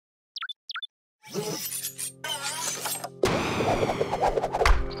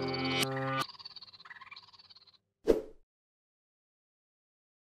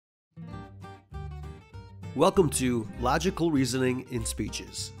Welcome to Logical Reasoning in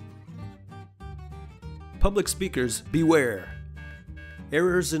Speeches. Public speakers, beware!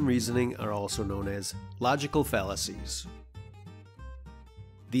 Errors in reasoning are also known as logical fallacies.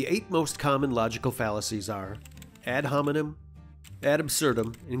 The 8 most common logical fallacies are ad hominem, ad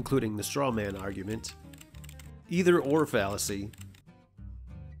absurdum, including the straw man argument, either or fallacy,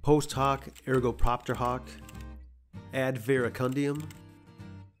 post hoc ergo propter hoc, ad verecundium,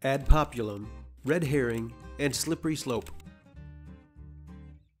 ad populum, red herring, and slippery slope.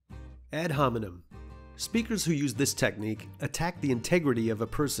 Ad hominem. Speakers who use this technique attack the integrity of a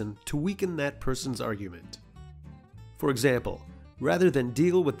person to weaken that person's argument. For example, rather than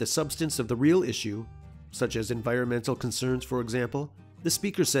deal with the substance of the real issue, such as environmental concerns for example, the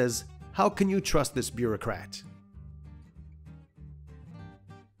speaker says, "How can you trust this bureaucrat?"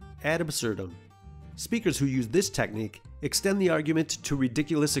 Ad absurdum. Speakers who use this technique extend the argument to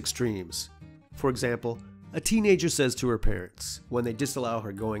ridiculous extremes. For example, a teenager says to her parents, when they disallow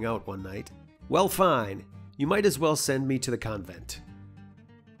her going out one night, "Well, fine, you might as well send me to the convent."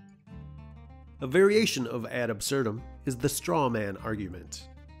 A variation of ad absurdum is the straw man argument.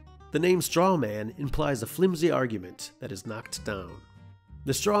 The name straw man implies a flimsy argument that is knocked down.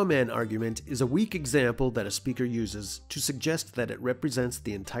 The straw man argument is a weak example that a speaker uses to suggest that it represents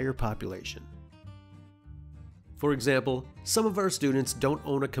the entire population. For example, some of our students don't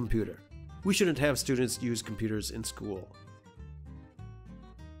own a computer. We shouldn't have students use computers in school.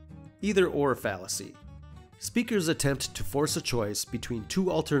 Either or fallacy. Speakers attempt to force a choice between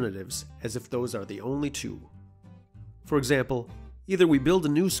 2 alternatives as if those are the only 2. For example, either we build a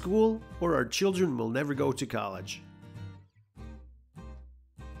new school or our children will never go to college.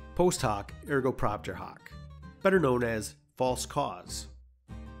 Post hoc ergo propter hoc, better known as false cause.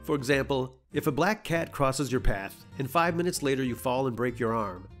 For example, if a black cat crosses your path and 5 minutes later you fall and break your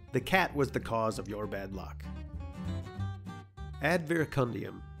arm, the cat was the cause of your bad luck. Ad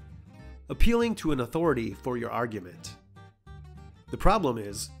verecundium. Appealing to an authority for your argument. The problem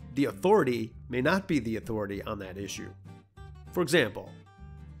is, the authority may not be the authority on that issue. For example,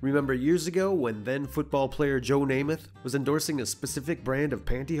 remember years ago when then football player Joe Namath was endorsing a specific brand of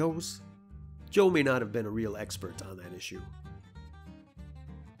pantyhose? Joe may not have been a real expert on that issue.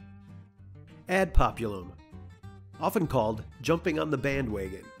 Ad populum. Often called jumping on the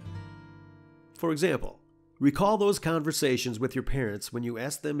bandwagon. For example, recall those conversations with your parents when you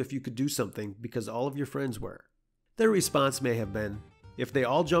asked them if you could do something because all of your friends were. Their response may have been, "If they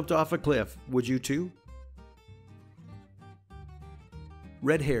all jumped off a cliff, would you too?"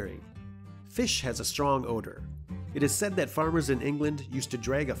 Red herring. Fish has a strong odor. It is said that farmers in England used to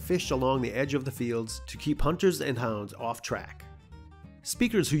drag a fish along the edge of the fields to keep hunters and hounds off track.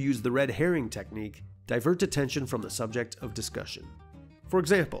 Speakers who use the red herring technique divert attention from the subject of discussion. For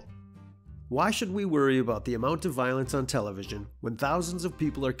example, why should we worry about the amount of violence on television when thousands of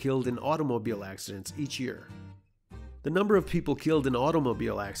people are killed in automobile accidents each year? The number of people killed in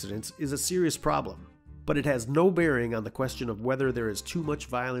automobile accidents is a serious problem, but it has no bearing on the question of whether there is too much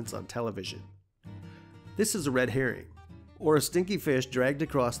violence on television. This is a red herring, or a stinky fish dragged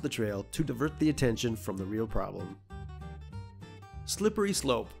across the trail to divert the attention from the real problem. Slippery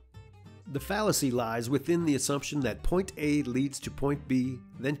slope. The fallacy lies within the assumption that point A leads to point B,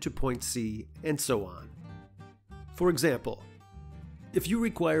 then to point C, and so on. For example, if you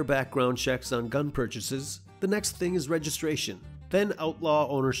require background checks on gun purchases, the next thing is registration, then outlaw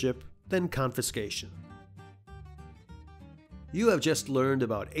ownership, then confiscation. You have just learned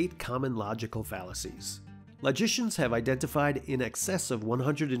about 8 common logical fallacies. Logicians have identified in excess of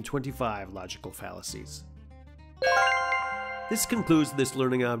 125 logical fallacies. This concludes this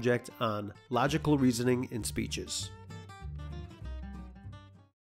learning object on logical reasoning in speeches.